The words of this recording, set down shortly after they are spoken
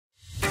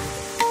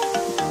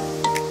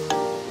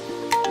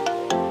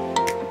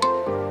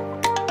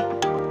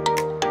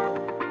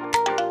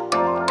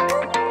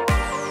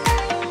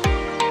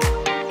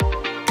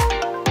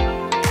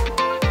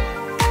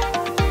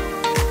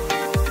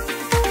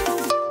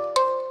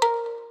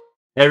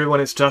Hey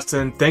everyone, it's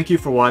Justin. Thank you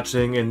for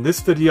watching. In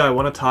this video, I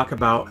want to talk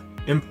about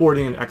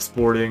importing and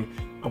exporting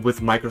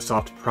with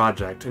Microsoft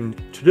Project. And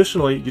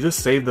traditionally, you just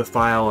save the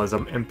file as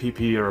an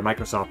MPP or a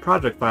Microsoft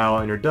Project file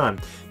and you're done.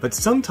 But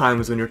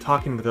sometimes when you're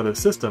talking with other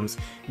systems,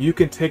 you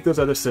can take those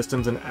other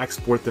systems and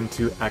export them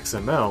to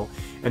XML.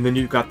 And then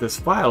you've got this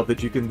file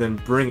that you can then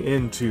bring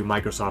into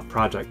Microsoft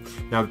Project.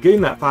 Now,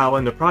 getting that file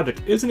into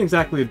Project isn't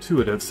exactly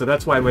intuitive, so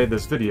that's why I made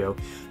this video.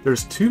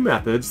 There's two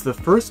methods. The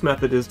first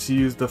method is to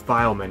use the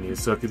File menu.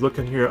 So if you look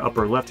in here,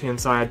 upper left-hand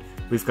side,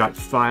 we've got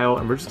File,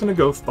 and we're just going to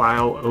go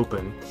File,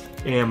 Open,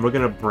 and we're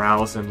going to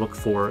browse and look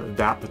for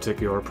that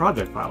particular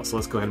project file. So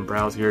let's go ahead and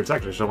browse here. It's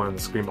actually showing on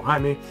the screen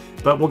behind me,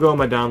 but we'll go in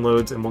my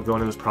downloads and we'll go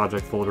into this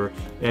project folder.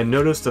 And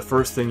notice the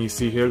first thing you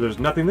see here, there's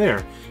nothing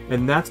there.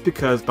 And that's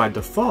because by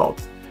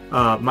default,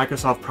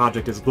 Microsoft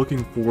Project is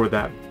looking for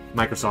that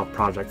Microsoft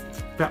Project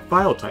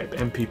file type,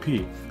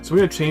 MPP. So we're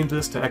going to change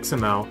this to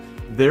XML.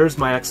 There's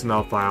my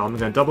XML file. I'm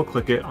going to double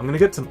click it. I'm going to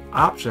get some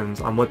options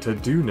on what to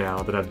do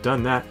now that I've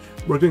done that.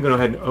 We're going to go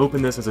ahead and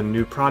open this as a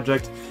new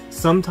project.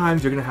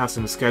 Sometimes you're going to have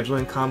some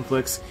scheduling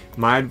conflicts.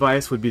 My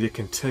advice would be to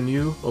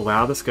continue,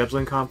 allow the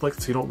scheduling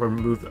conflicts so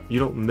you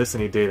don't miss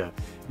any data.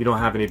 You don't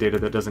have any data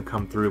that doesn't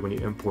come through when you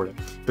import it.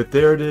 But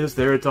there it is.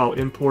 There it's all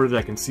imported.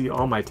 I can see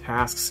all my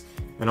tasks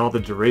and all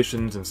the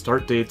durations and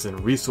start dates and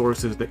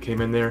resources that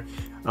came in there.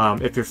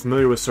 If you're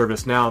familiar with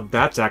ServiceNow,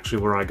 that's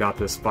actually where I got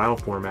this file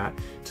format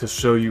to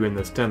show you in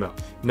this demo.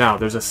 Now,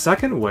 there's a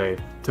second way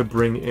to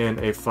bring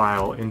in a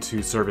file into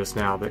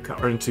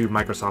ServiceNow or into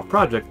Microsoft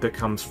Project that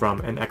comes from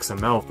an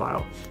XML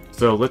file.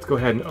 So let's go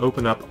ahead and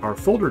open up our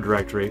folder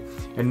directory,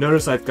 and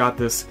notice I've got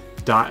this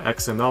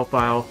 .xml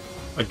file.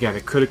 Again,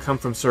 it could have come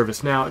from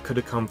ServiceNow, it could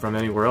have come from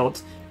anywhere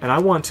else, and I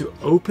want to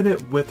open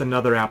it with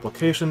another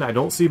application. I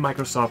don't see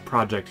Microsoft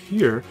Project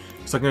here,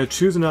 so I'm going to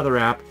choose another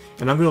app,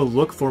 and I'm going to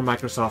look for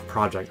Microsoft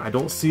Project. I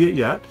don't see it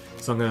yet,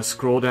 so I'm going to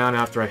scroll down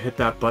after I hit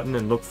that button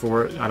and look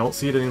for it. I don't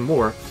see it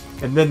anymore,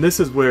 and then this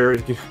is where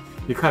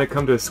you kind of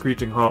come to a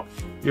screeching halt.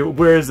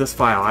 Where is this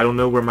file? I don't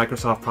know where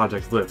Microsoft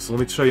Project lives, so let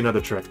me show you another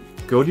trick.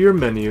 Go to your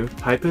menu,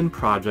 type in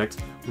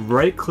Project,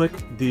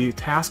 right-click the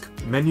task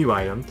menu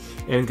item,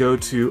 and go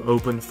to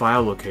Open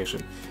File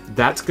Location.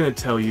 That's going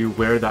to tell you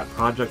where that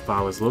project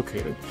file is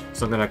located.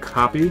 So I'm going to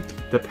copy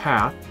the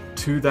path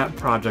to that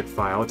project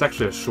file. It's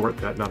actually a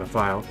shortcut, not a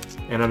file.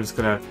 And I'm just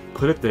going to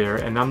put it there,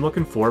 and I'm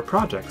looking for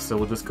projects. So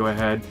we'll just go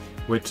ahead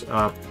with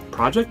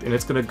project, and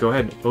it's going to go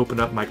ahead and open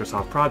up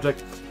Microsoft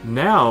Project.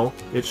 Now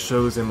it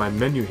shows in my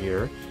menu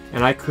here,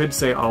 and I could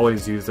say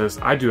always use this.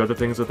 I do other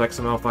things with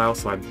XML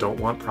files, so I don't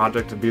want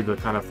project to be the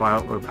kind of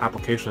file or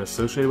application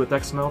associated with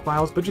XML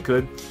files, but you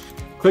could.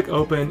 Click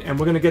open, and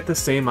we're going to get the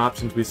same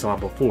options we saw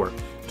before.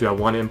 Do I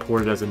want to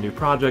import it as a new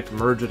project,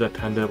 merge it,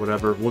 append it,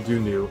 whatever, we'll do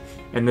new,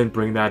 and then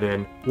bring that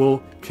in.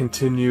 We'll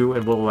continue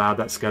and we'll allow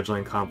that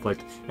scheduling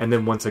conflict, and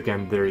then once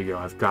again, there you go.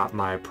 I've got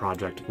my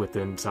project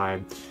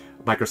inside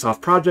Microsoft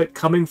Project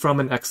coming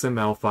from an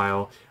XML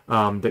file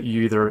that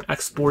you either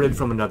exported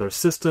from another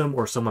system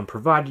or someone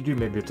provided you,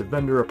 maybe it's a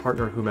vendor, a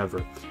partner,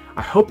 whomever.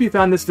 I hope you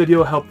found this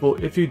video helpful.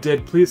 If you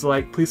did, please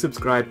like, please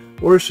subscribe,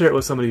 or share it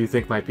with somebody you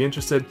think might be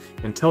interested.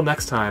 Until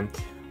next time,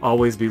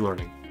 always be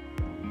learning.